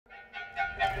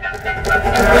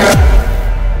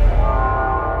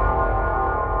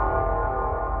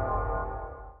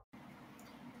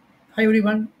Hi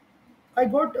everyone. I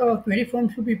got a query from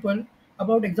few people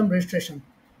about exam registration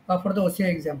for the OCI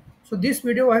exam. So this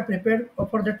video I prepared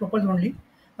for that purpose only.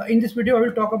 In this video I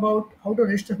will talk about how to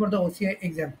register for the OCI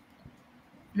exam.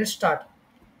 Let's start.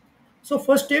 So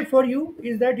first step for you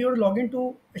is that you log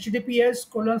into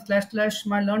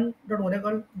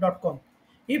https://mylearn.oracle.com.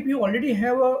 If you already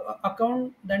have a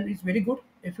account, then it's very good.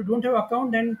 If you don't have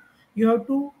account, then you have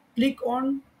to click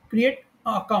on create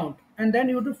an account, and then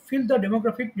you have to fill the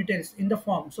demographic details in the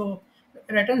form. So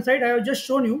right hand side, I have just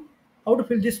shown you how to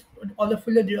fill this all the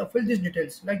fill these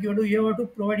details. Like you have to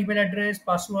provide email address,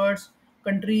 passwords,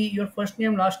 country, your first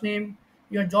name, last name,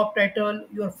 your job title,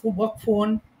 your work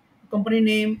phone, company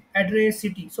name, address,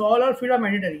 city. So all our fields are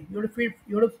mandatory. You have to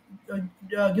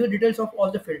give details of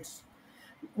all the fields.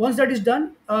 Once that is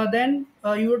done, then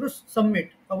you have to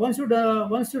submit. Once you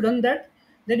done that,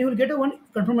 then you will get a one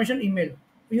confirmation email.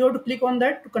 You have to click on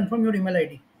that to confirm your email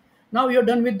ID. Now you're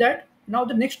done with that. Now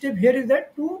the next step here is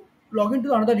that to log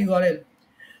into another URL.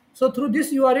 So through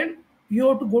this URL, you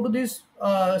have to go to this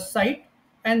site,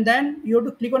 and then you have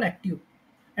to click on active.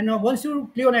 And now once you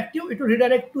click on active, it will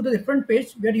redirect to the different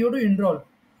page where you have to enroll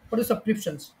for the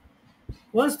subscriptions.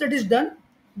 Once that is done,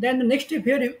 then the next step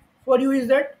here for you is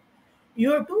that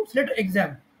you have to select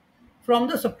exam from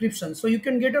the subscription. So you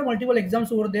can get a multiple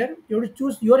exams over there. You have to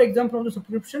choose your exam from the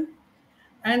subscription,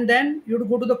 and then you have to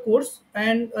go to the course,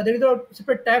 and there is a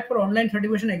separate tab for online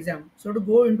certification exam. So to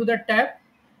go into that tab,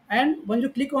 and once you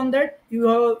click on that, you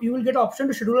will get an option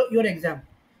to schedule your exam.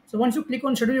 So once you click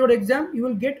on schedule your exam, you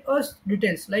will get us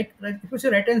details like if you see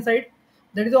right hand side,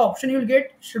 there is an option you will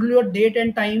get schedule your date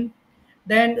and time.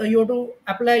 Then you have to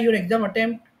apply your exam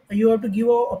attempt. You have to give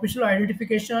a official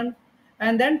identification,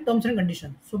 and then terms and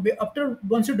conditions. So after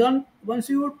once you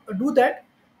do that,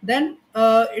 then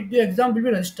the exam will be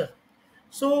registered.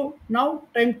 So now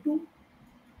time to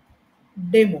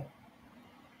demo.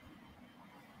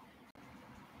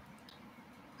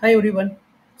 Hi everyone.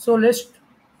 So let's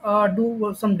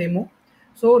do some demo.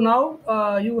 So now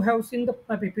you have seen the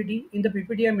my PPT. In the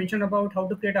PPT, I mentioned about how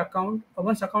to create account.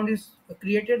 Once account is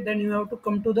created, then you have to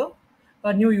come to the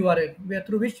new URL where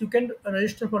through which you can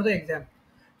register for the exam.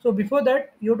 So before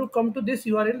that, you have to come to this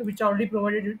URL which I already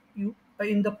provided you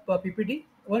in the PPT.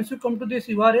 Once you come to this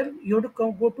URL, you have to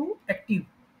go to active.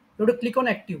 You have to click on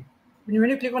active. When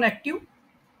you click on active,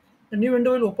 the new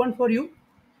window will open for you.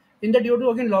 In that, you have to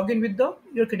again log in with the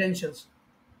your credentials.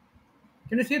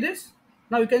 Can you see this?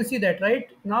 Now you can see that,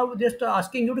 right? Now just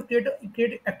asking you to create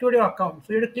activate your account.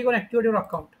 So you have to click on activate your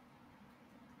account.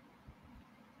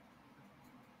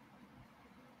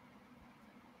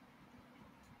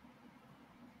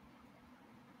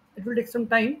 It will take some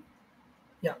time.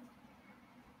 Yeah,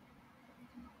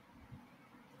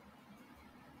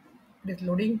 it is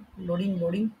loading.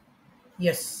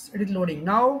 Yes, it is loading.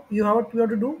 Now you have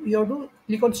to do. You have to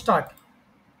click on start.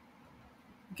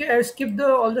 Okay, I skipped the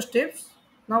all the steps.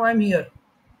 Now I'm here,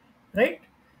 right?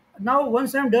 Now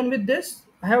once I'm done with this,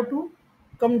 I have to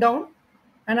come down,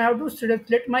 and I have to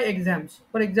select my exams.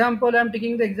 For example, I'm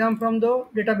taking the exam from the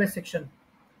database section.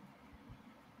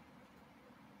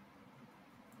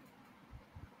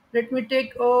 Let me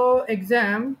take a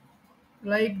exam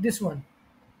like this one.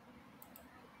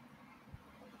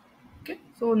 Okay,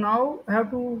 so now I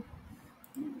have to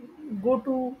go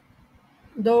to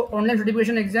the online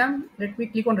certification exam. Let me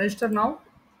click on register now.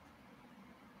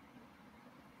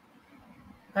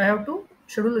 I have to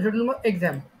schedule my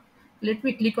exam. Let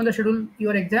me click on the schedule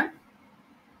your exam.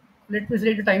 Let me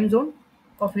select the time zone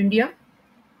of India.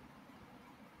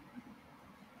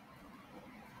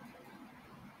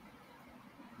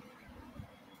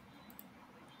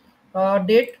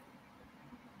 Date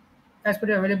as per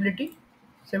your availability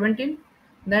 17.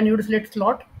 Then you would select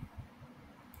slot,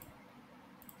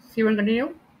 save and continue.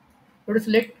 You would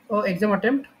select exam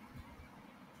attempt,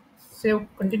 save,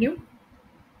 continue.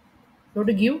 You have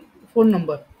to give phone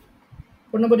number.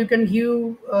 Phone number, you can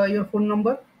give your phone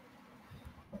number.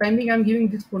 Timing, I'm giving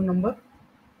this phone number.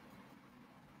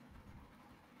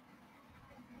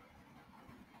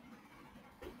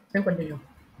 Save, continue.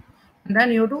 And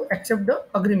then you have to accept the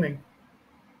agreement.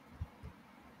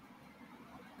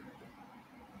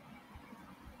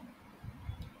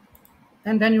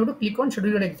 And then you have to click on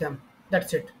schedule your exam.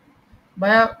 That's it.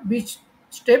 Via which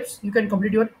steps you can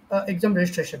complete your exam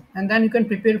registration, and then you can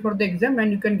prepare for the exam,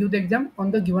 and you can give the exam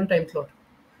on the given time slot.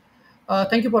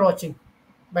 Thank you for watching.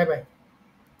 Bye bye.